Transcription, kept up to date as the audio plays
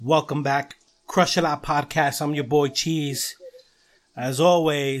Welcome back, Crush a Lot Podcast. I'm your boy Cheese. As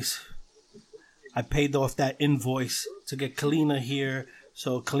always, I paid off that invoice to get Kalina here.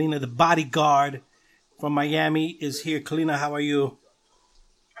 So Kalina, the bodyguard from Miami, is here. Kalina, how are you?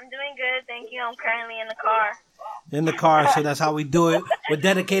 I'm doing good, thank you. I'm currently in the car. In the car, so that's how we do it. We're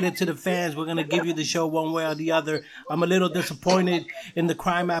dedicated to the fans. We're going to give you the show one way or the other. I'm a little disappointed in the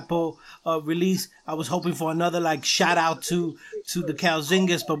Crime Apple release. I was hoping for another shout out to the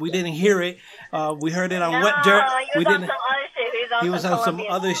Calzingas, but we didn't hear it. We heard it on Wet Dirt. He was on some other shit. He was on some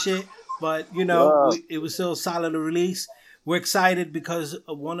other shit, but it was still solid to release. We're excited because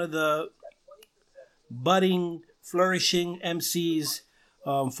one of the budding, flourishing MCs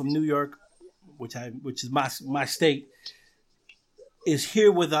from New York, which is my state, is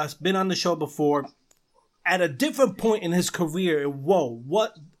here with us. Been on the show before, at a different point in his career. Whoa,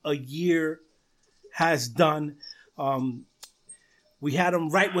 what a year has done. We had him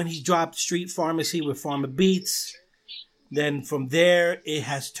right when he dropped Street Pharmacy with Pharma Beats. Then from there, it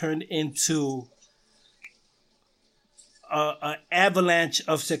has turned into an avalanche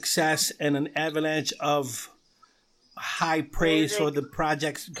of success and an avalanche of high praise for the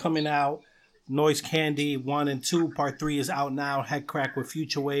projects coming out. Noise Candy 1 and 2, Part 3 is out now. Head Crack with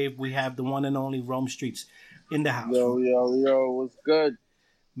Future Wave. We have the one and only Rome Streetz in the house. Yo, what's good?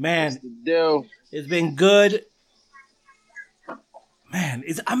 Man, what's the deal? It's been good. Man,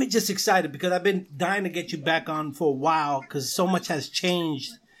 I'm just excited because I've been dying to get you back on for a while because so much has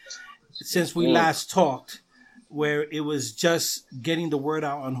changed since we last talked, where it was just getting the word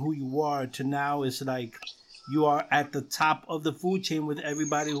out on who you are to now it's like you are at the top of the food chain with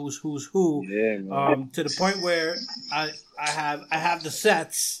everybody who's who. Yeah, to the point where I have the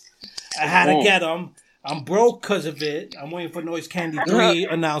sets. I had to get them. I'm broke because of it. I'm waiting for Noise Candy 3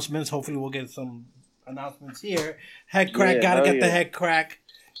 announcements. Hopefully we'll get some announcements here. Head Crack, gotta get the Head Crack.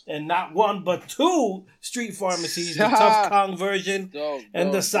 And not one, but two Street Pharmacies. The Tough Kong version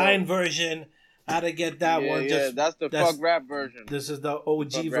and the signed version. How to get that one. That's the fuck rap version. This is the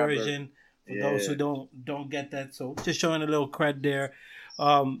OG version. For those who don't get that, so just showing a little cred there.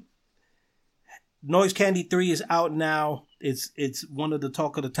 Noise Candy 3 is out now. It's one of the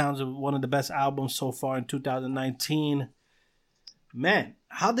talk of the towns of one of the best albums so far in 2019. Man,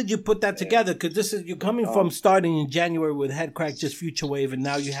 how did you put that together? Because you're coming from starting in January with Head Crack, just Future Wave, and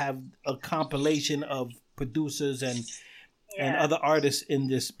now you have a compilation of producers and other artists in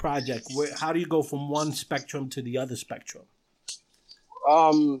this project. How do you go from one spectrum to the other spectrum?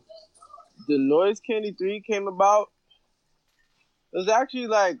 The Noise Candy 3 came about. It was actually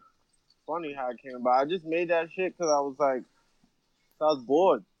funny how it came about. I just made that shit because I was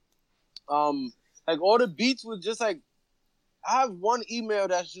bored. All the beats was just I have one email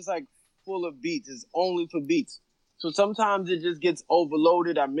that's just full of beats. It's only for beats. So sometimes it just gets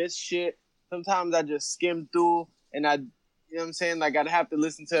overloaded. I miss shit. Sometimes I just skim through and you know what I'm saying? I'd have to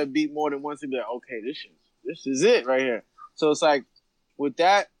listen to a beat more than once to be like, okay, this is it right here. So it's with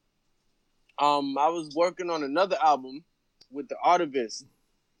that, I was working on another album with the Artivist,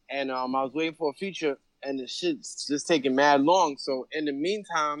 and I was waiting for a feature, and the shit's just taking mad long. So in the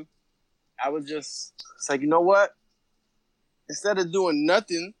meantime, I was it's you know what? Instead of doing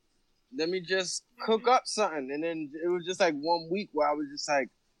nothing, let me just cook up something. And then it was just 1 week where I was just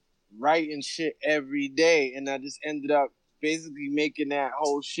writing shit every day, and I just ended up basically making that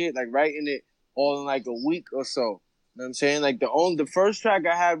whole shit, writing it all in a week or so. You know what I'm saying? The first track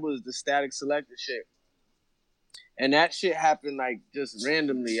I had was the Static Selector shit. And that shit happened just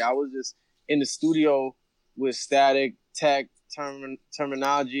randomly. I was just in the studio with Static, Tech,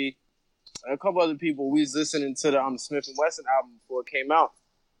 Terminology, a couple other people. We was listening to the Smith & Wesson album before it came out.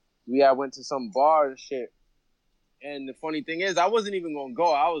 We went to some bar and shit. And the funny thing is, I wasn't even going to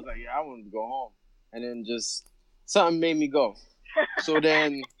go. I was I wanted to go home. And then just something made me go. So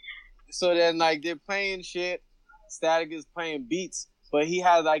then they're playing shit. Static is playing beats, but he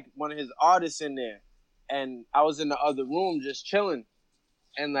had one of his artists in there, and I was in the other room just chilling,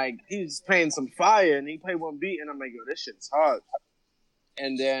 and he was playing some fire, and he played one beat, and I'm like, yo, this shit's hard.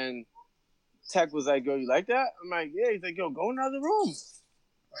 And then Tech was like, yo, you like that? I'm like, yeah. He's like, yo, go in the other room.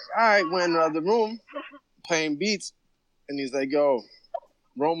 All right, went in the other room, playing beats, and he's like, yo,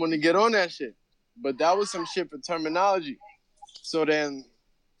 Rome wanna get on that shit, but that was some shit for Terminology. So then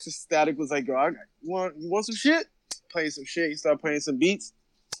Static was like, yo, you want some shit? Play some shit. He started playing some beats,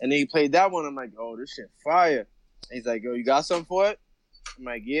 and then he played that one. I'm like, oh, this shit fire. And he's like, yo, you got something for it? I'm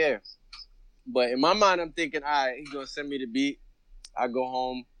like, yeah. But in my mind, I'm thinking, all right, he's gonna send me the beat. I go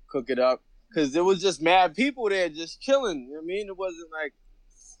home, cook it up, because there was just mad people there just chilling. You know what I mean? It wasn't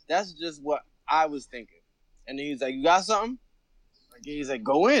that's just what I was thinking. And then he's like, you got something? I'm He's like,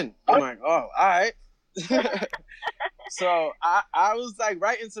 go in. I'm like, oh, all right. So I was like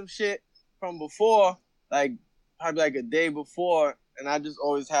writing some shit from before, like probably like a day before, and I just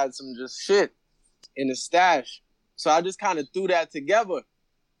always had some just shit in the stash. So I just kind of threw that together,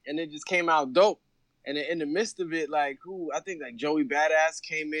 and it just came out dope. And in the midst of it, like I think like Joey Badass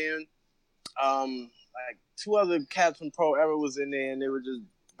came in, like 2 other cats from Pro Era was in there, and they were just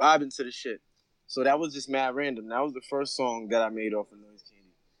vibing to the shit. So that was just mad random. That was the first song that I made off of Noise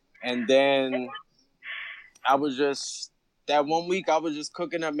Candy. And then I was just, that 1 week, I was just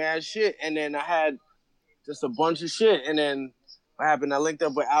cooking up mad shit. And then I had just a bunch of shit. And then what happened? I linked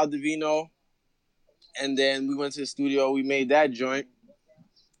up with Al Divino. And then we went to the studio. We made that joint.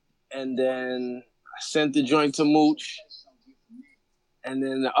 And then I sent the joint to Mooch. And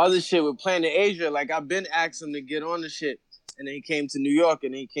then the other shit with Planet Asia, like I've been asking him to get on the shit. And then he came to New York,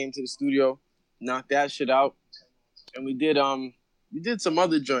 and then he came to the studio. Knocked that shit out, and we did some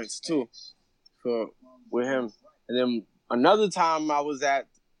other joints too, with him. And then another time I was at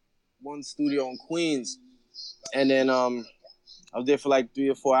one studio in Queens, and then I was there for like 3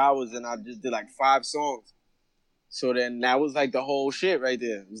 or 4 hours, and I just did like 5 songs. So then that was like the whole shit right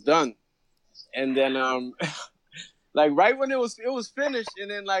there. It was done, and then like right when it was finished,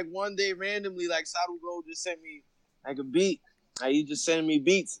 and then like one day randomly, like Sadhu Gold just sent me like a beat. Like he just sent me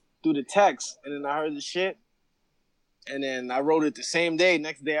beats through the text, and then I heard the shit, and then I wrote it the same day.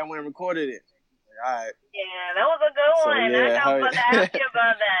 Next day I went and recorded it. Like, all right. Yeah, that was a good one. Yeah, I was about to ask you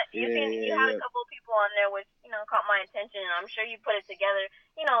about that. You had yeah. a couple of people on there which, caught my attention, and I'm sure you put it together,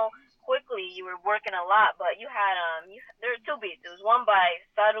 quickly. You were working a lot, but you had there were 2 beats. There was one by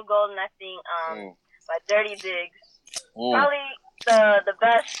Sadhu Golden, I think, by Dirty Diggs. Probably the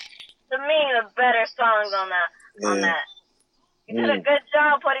best, to me, the better songs on that. You did a good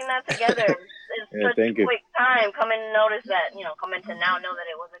job putting that together. It's such a quick time. Coming to notice that, coming to now know that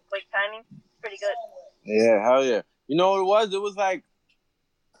it was a quick timing. Pretty good. Yeah, hell yeah. You know what it was? It was like,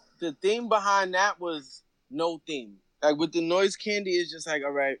 the theme behind that was no theme. Like with the Noise Candy, it's just like,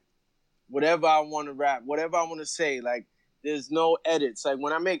 all right, whatever I want to rap, whatever I want to say, like there's no edits. Like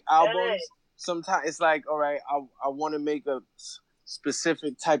when I make albums, sometimes it's like, all right, I want to make a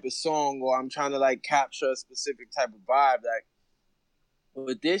specific type of song, or I'm trying to like capture a specific type of vibe. Like,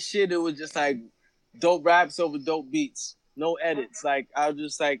 with this shit, it was just like dope raps over dope beats. No edits. Like, I'll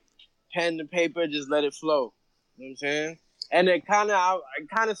just like pen to paper, just let it flow. You know what I'm saying? And it kind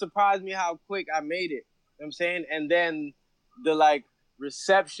of surprised me how quick I made it. You know what I'm saying? And then the like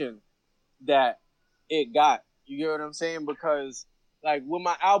reception that it got. You get what I'm saying? Because like with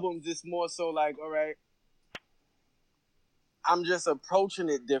my albums, it's more so like, all right, I'm just approaching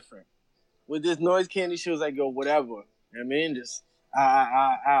it different. With this Noise Candy shit, it was like, yo, whatever. You know what I mean? Just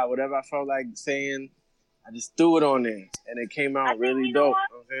whatever I felt like saying, I just threw it on there, and it came out really dope.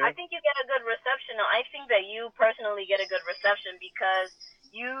 Okay? I think you get a good reception. I think that you personally get a good reception because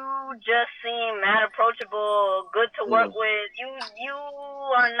you just seem mad approachable, good to work with. You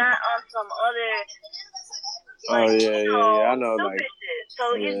are not on some other I know, stupid shit.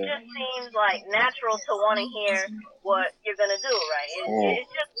 So it just seems like natural to want to hear what you're gonna do, right? It's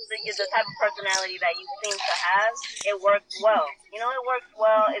just the type of personality that you seem to have. It works well. It works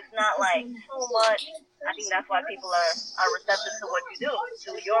well. It's not like too much. I think that's why people are receptive to what you do,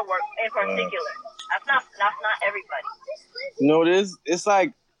 to your work in particular. That's not everybody. It's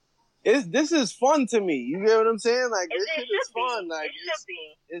like this is fun to me. You get what I'm saying? Like this shit is fun. Like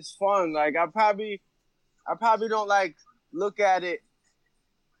it's fun. Like I probably don't like look at it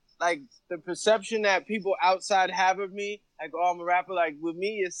like the perception that people outside have of me. Like, oh, I'm a rapper. Like with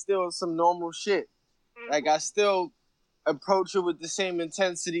me, it's still some normal shit. Mm-hmm. Like I still approach it with the same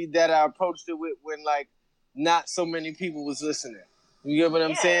intensity that I approached it with when like not so many people was listening. You get what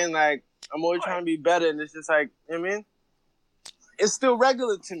I'm saying? Like I'm always trying to be better, and it's just like, you know what I mean? It's still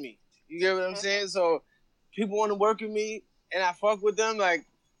regular to me. You get what I'm saying? So people want to work with me, and I fuck with them. Like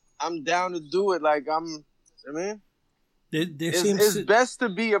I'm down to do it. Like I mean, it's best to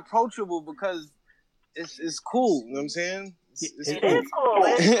be approachable because it's cool. You know what I'm saying? It's cool.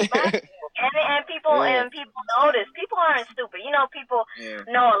 It is cool. And people notice. People aren't stupid. People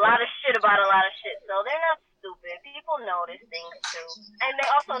know a lot of shit about a lot of shit, so they're not stupid. People notice things too, and they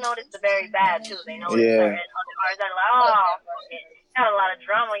also notice the very bad too. They notice certain other artists that are like, oh, got a lot of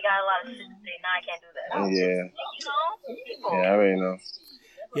drama, you got a lot of shit to say. Nah, I can't do that. People. Yeah, I already know.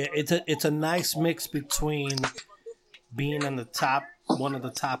 Yeah, it's a nice mix between being on the top, one of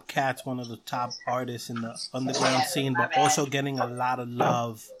the top cats, one of the top artists in the underground scene, but also getting a lot of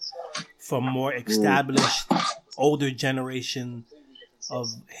love from more established, older generation of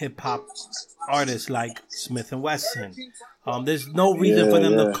hip hop artists like Smith and Wesson, There's no reason for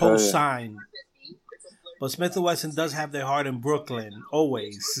them to co-sign. But Smith & Wesson does have their heart in Brooklyn,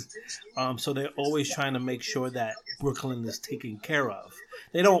 always. So they're always trying to make sure that Brooklyn is taken care of.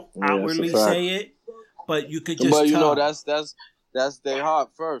 They don't outwardly say it, but you could just But you tell. know, that's their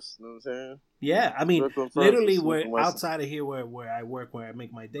heart first. You know what I'm saying? Yeah, I mean, literally, we're outside of here where I work, where I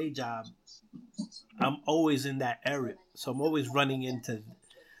make my day job. I'm always in that area, so I'm always running into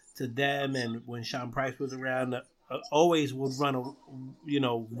them. And when Sean Price was around, always would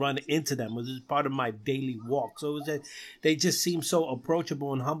run into them. It was just part of my daily walk. So it was that they just seemed so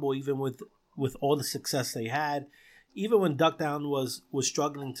approachable and humble, even with all the success they had. Even when Duckdown was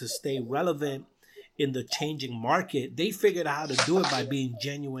struggling to stay relevant in the changing market, they figured out how to do it by being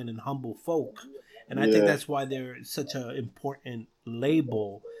genuine and humble folk. And I think that's why they're such an important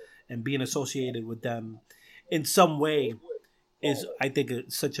label, and being associated with them in some way is, I think,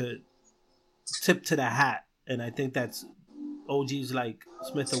 such a tip to the hat. And I think that's OGs like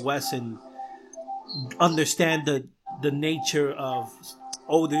Smith & Wesson understand the nature of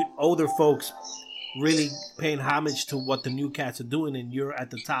older folks really paying homage to what the new cats are doing, and you're at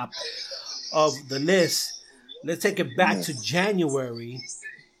the top of the list. Let's take it back to January.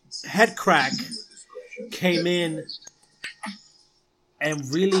 Headcrack came in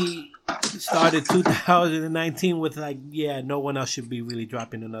and really started 2019 with no one else should be really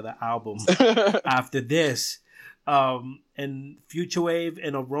dropping another album after this. And Future Wave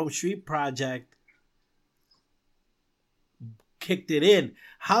and a Rome Street Project kicked it in.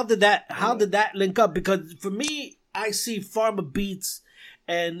 How did that link up? Because for me, I see Pharma Beats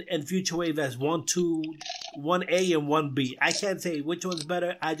and Future Wave as 1A and 1B. I can't say which one's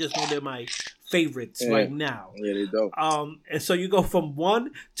better. I just know they're my favorites right now. Yeah, they dope. And so you go from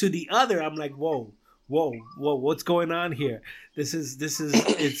one to the other. I'm like, whoa, what's going on here? This is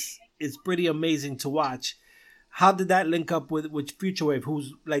it's pretty amazing to watch. How did that link up with Future Wave,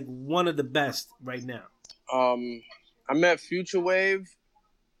 who's like one of the best right now? I met Future Wave.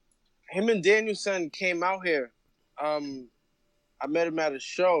 Him and Danielson came out here. I met him at a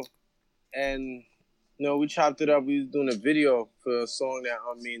show, and we chopped it up. We was doing a video for a song that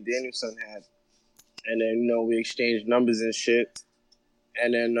me and Danielson had, and then we exchanged numbers and shit.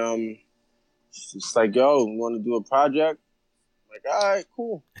 And then it's like, yo, want to do a project? I'm like, all right,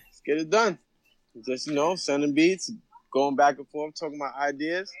 cool, let's get it done. Just sending beats, going back and forth, talking about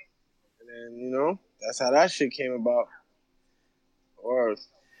ideas, and then that's how that shit came about. Or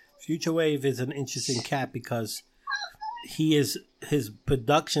Future Wave is an interesting cat because his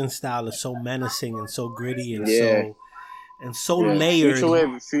production style is so menacing and so gritty and so layered.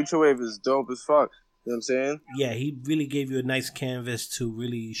 Future Wave is dope as fuck. You know what I'm saying? Yeah, he really gave you a nice canvas to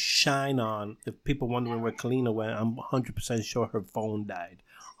really shine on. If people wondering where Kalina went, I'm 100% sure her phone died.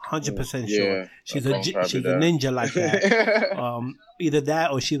 100% sure. She's a ninja like that. Either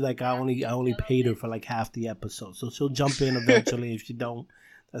that or she's like, I only paid her for like half the episode, so she'll jump in eventually. If she don't,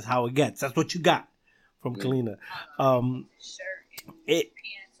 that's how it gets. That's what you got from Kalina.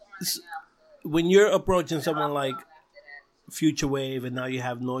 When you're approaching someone like Future Wave, and now you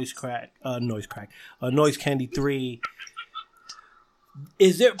have Noise Candy 3,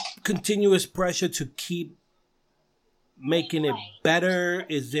 is there continuous pressure to keep making it better?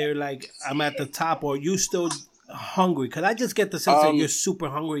 Is there like, I'm at the top, or are you still hungry? Because I just get the sense that you're super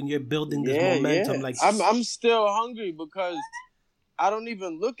hungry and you're building this momentum. Yeah. Like I'm still hungry because I don't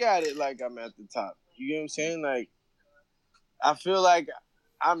even look at it like I'm at the top. You get what I'm saying? Like, I feel like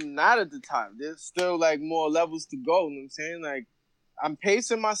I'm not at the top. There's still like more levels to go. You know what I'm saying? Like, I'm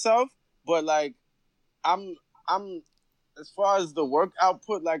pacing myself, but like I'm as far as the work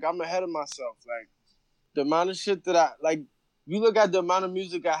output, like I'm ahead of myself. Like, the amount of shit that I like, you look at the amount of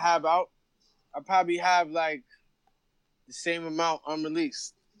music I have out, I probably have like the same amount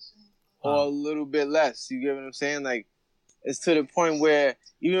unreleased or a little bit less. You get what I'm saying? Like, it's to the point where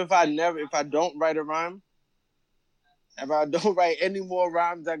even if I don't write a rhyme, if I don't write any more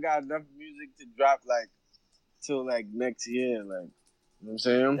rhymes, I got enough music to drop like till like next year. Like, you know what I'm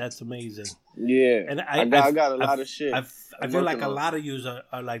saying? That's amazing. Yeah. And I got a lot of shit. I feel like a lot of yous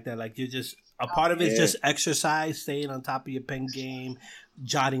are like that. Like, you just, a part of it is just exercise, staying on top of your pen game,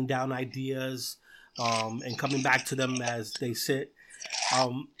 jotting down ideas, and coming back to them as they sit.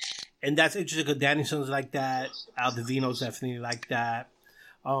 And that's interesting because Danielson's like that. Al Divino's definitely like that.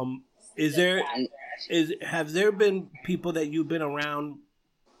 Have there been people that you've been around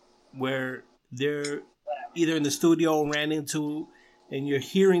where they're either in the studio or ran into, and you're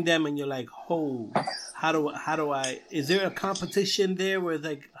hearing them and you're like, oh, how do I, is there a competition there where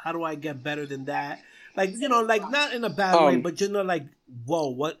like, how do I get better than that? Like, like not in a bad way, but like, whoa,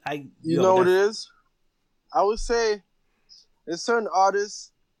 what what it is? I would say there's certain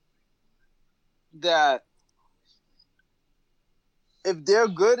artists that if they're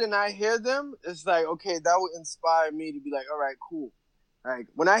good and I hear them, it's like, okay, that would inspire me to be like, all right, cool. Like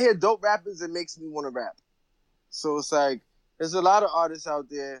when I hear dope rappers, it makes me want to rap. So it's like there's a lot of artists out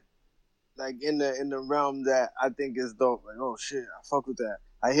there, like in the realm that I think is dope. Like, oh shit, I fuck with that.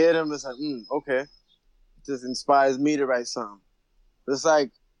 I hear them, it's like, okay. It just inspires me to write something. But it's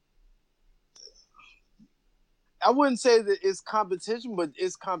like I wouldn't say that it's competition, but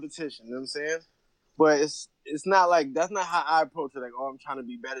it's competition. You know what I'm saying? But it's not like that's not how I approach it. Like, oh, I'm trying to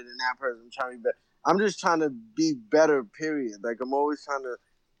be better than that person. I'm trying to be better. I'm just trying to be better. Period. Like I'm always trying to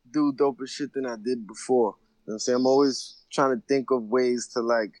do doper shit than I did before. You know what I'm saying? I'm always trying to think of ways to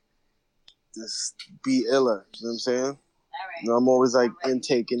like just be iller. You know what I'm saying? All right. You know, I'm always like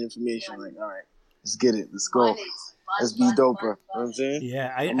intaking information. Like, all right, let's get it. Let's go. Let's be doper. You know what I'm saying?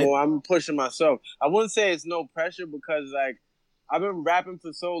 Yeah, I'm pushing myself. I wouldn't say it's no pressure because like I've been rapping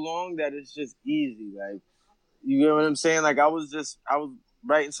for so long that it's just easy. Like, you know what I'm saying? Like I was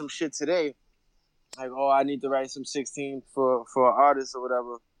writing some shit today. Like, oh, I need to write some 16 for an artist or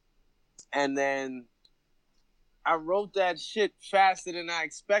whatever. And then I wrote that shit faster than I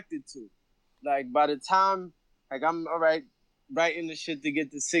expected to. Like by the time, like I'm all right writing the shit to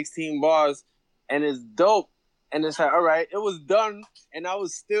get the 16 bars and it's dope. And it's like, all right, it was done. And I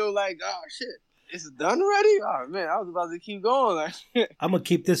was still like, oh shit, it's done already? Oh man, I was about to keep going. Like, I'm gonna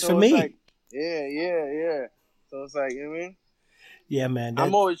keep this so for me. Like, yeah. So it's like, you know what I mean? Yeah, man.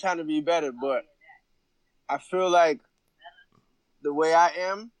 I'm always trying to be better, but I feel like the way I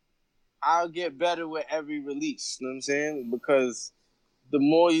am, I'll get better with every release. You know what I'm saying? Because the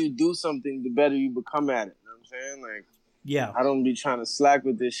more you do something, the better you become at it. You know what I'm saying? Like, yeah, I don't be trying to slack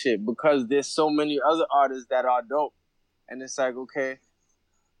with this shit because there's so many other artists that are dope. And it's like, okay,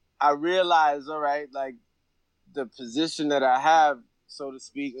 I realize, all right, like the position that I have, so to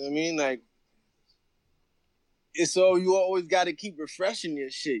speak, you know what I mean? Like, it's so you always got to keep refreshing your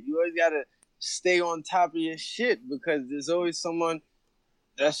shit. You always got to stay on top of your shit because there's always someone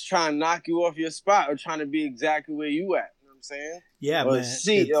that's trying to knock you off your spot or trying to be exactly where you at. You know what I'm saying? Yeah, or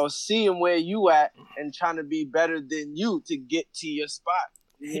man. Seeing where you at and trying to be better than you to get to your spot.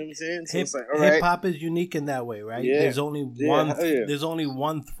 You know what I'm saying? So it's like, all right. Hip hop is unique in that way, right? Yeah. There's only one. There's only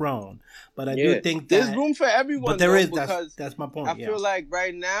one throne, but I do think that there's room for everyone. But there is. That's my point. I feel like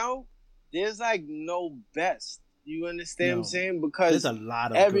right now there's like no best. You understand what I'm saying? Because there's a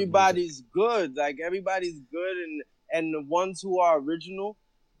lot of everybody's good. Like everybody's good, and the ones who are original,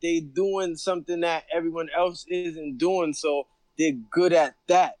 they doing something that everyone else isn't doing. So they're good at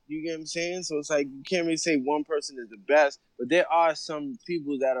that. You get what I'm saying? So it's like you can't really say one person is the best, but there are some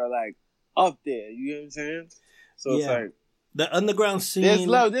people that are like up there. You get what I'm saying? So it's like the underground scene. There's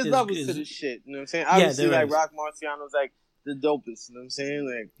levels to the shit. You know what I'm saying? Obviously, like Rock Marciano's like the dopest. You know what I'm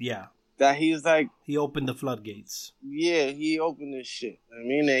saying? Like that he's like he opened the floodgates. Yeah, he opened this shit. I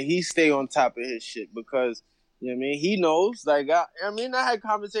mean, and he stay on top of his shit because you know what I mean. He knows. Like I had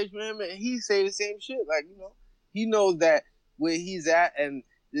conversation with him and he say the same shit. Like he knows that where he's at and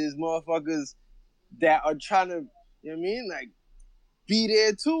there's motherfuckers that are trying to you know what I mean like be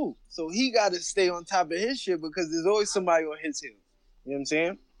there too. So he got to stay on top of his shit because there's always somebody on his heels. You know what I'm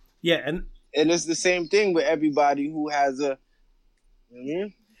saying? Yeah, and it's the same thing with everybody who has a. You know what I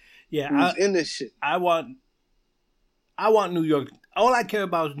mean? Yeah, who's in this shit. I want New York. All I care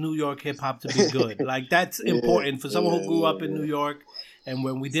about is New York hip hop to be good. Like that's important for someone who grew up in New York, and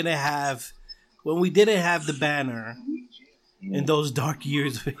when we didn't have the banner in those dark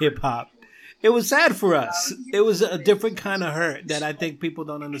years of hip hop, it was sad for us. It was a different kind of hurt that I think people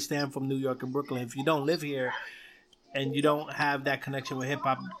don't understand from New York and Brooklyn. If you don't live here and you don't have that connection with hip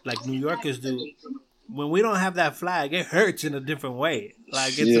hop like New Yorkers do, when we don't have that flag, it hurts in a different way.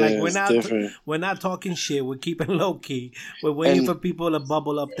 Like it's like we're not talking shit. We're keeping low key. We're waiting for people to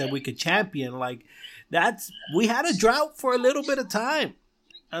bubble up that we could champion. Like we had a drought for a little bit of time.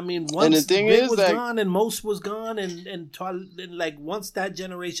 I mean, once Big was gone and Most was gone, and like once that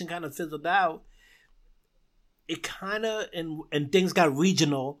generation kind of fizzled out, it kind of and things got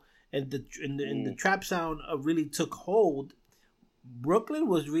regional, and the trap sound really took hold. Brooklyn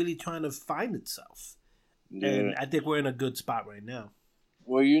was really trying to find itself. Yeah. And I think we're in a good spot right now.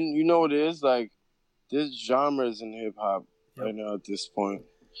 Well, you know what it is? Like, there's genres in hip-hop right now at this point.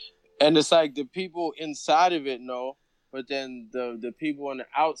 And it's like the people inside of it know, but then the people on the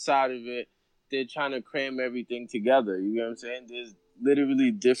outside of it, they're trying to cram everything together. You know what I'm saying? There's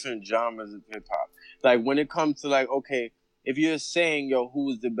literally different genres of hip-hop. Like, when it comes to, like, okay, if you're saying, yo,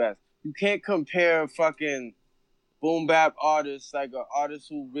 who's the best? You can't compare fucking boom bap artists, like an artist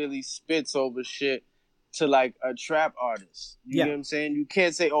who really spits over shit, to like a trap artist. You know what I'm saying? You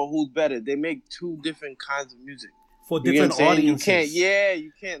can't say, oh, who's better. They make two different kinds of music. For different audiences.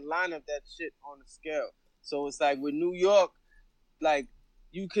 You can't line up that shit on a scale. So it's like with New York, like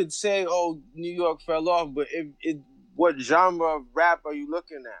you could say, oh, New York fell off, but what genre of rap are you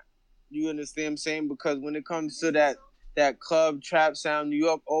looking at? You understand what I'm saying? Because when it comes to that club trap sound, New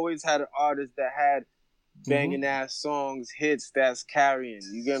York always had an artist that had banging ass songs, hits that's carrying.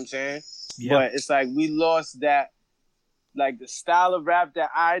 You get what I'm saying? Yeah. But it's like we lost that, like the style of rap that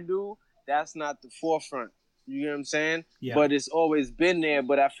I do, that's not the forefront. You know what I'm saying? Yeah. But it's always been there.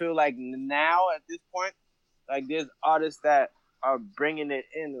 But I feel like now at this point, like there's artists that are bringing it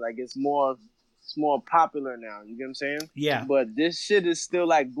in. Like it's more popular now. You get what I'm saying? Yeah. But this shit is still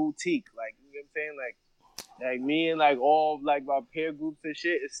like boutique. Like you know what I'm saying? Like me and like all like my peer groups and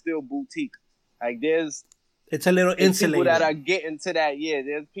shit, it's still boutique. Like it's a little insulated. People that are getting to that,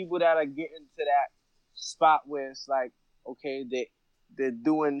 there's people that are getting to that spot where it's like, okay, they're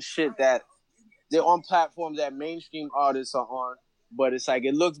doing shit that they're on platforms that mainstream artists are on, but it's like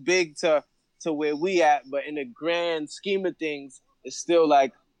it looks big to where we at, but in the grand scheme of things, it's still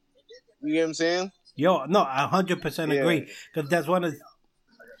like, you know what I'm saying? Yo, no, I 100% agree, because that's one of.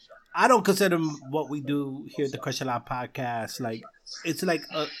 I don't consider what we do here at the Crush a Lot podcast like it's like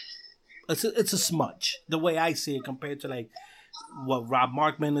it's a smudge the way I see it compared to like what Rob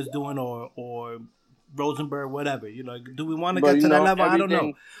Markman is doing or Rosenberg, whatever. You know, do we want to get to that level? I don't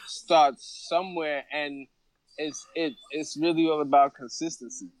know. Starts somewhere, and it's really all about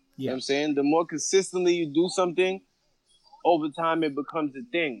consistency. You know what I'm saying? The more consistently you do something, over time it becomes a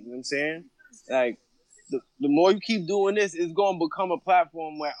thing. You know what I'm saying? Like the more you keep doing this, it's going to become a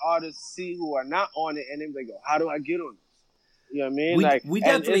platform where artists see who are not on it, and they're like, how do I get on this? You know what I mean? We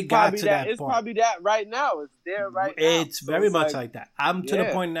definitely got to that point. It's probably that right now. It's there right now. It's very much like that. I'm to the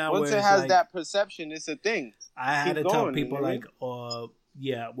point now where once it has that perception, it's a thing. I had to tell people like,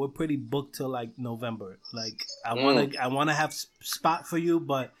 we're pretty booked till like November. Like I want to have spot for you,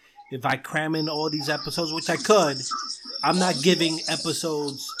 but if I cram in all these episodes, which I could, I'm not giving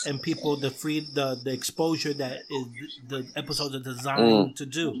episodes and people the exposure that is the episodes are designed to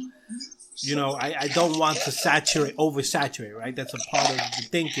do. You know, I don't want to oversaturate, right? That's a part of the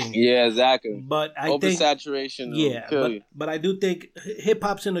thinking. Yeah, exactly. But I think oversaturation. But I do think hip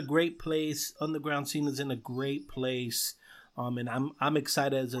hop's in a great place. Underground scene is in a great place, and I'm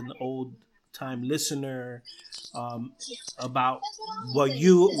excited as an old time listener about what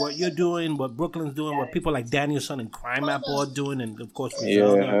you're doing, what Brooklyn's doing, what people like Danielson and Crime Map are doing, and of course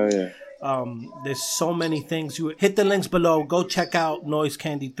Griselda. There's so many things. You hit the links below. Go check out Noise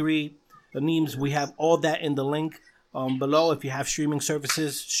Candy 3. The memes, we have all that in the link below. If you have streaming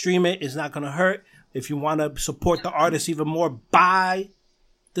services, stream it. It's not going to hurt. If you want to support the artists even more, buy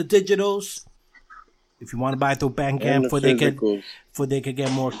the digitals. If you want to buy it through Bandcamp for they could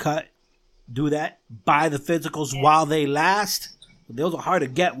get more cut, do that. Buy the physicals while they last. Those are hard to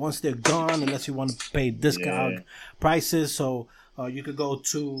get once they're gone, unless you want to pay discount prices. So you could go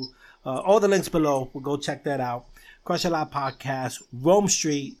to all the links below. We'll go check that out. Crush a Lot Podcast, Rome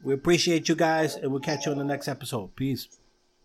Street. We appreciate you guys, and we'll catch you on the next episode. Peace.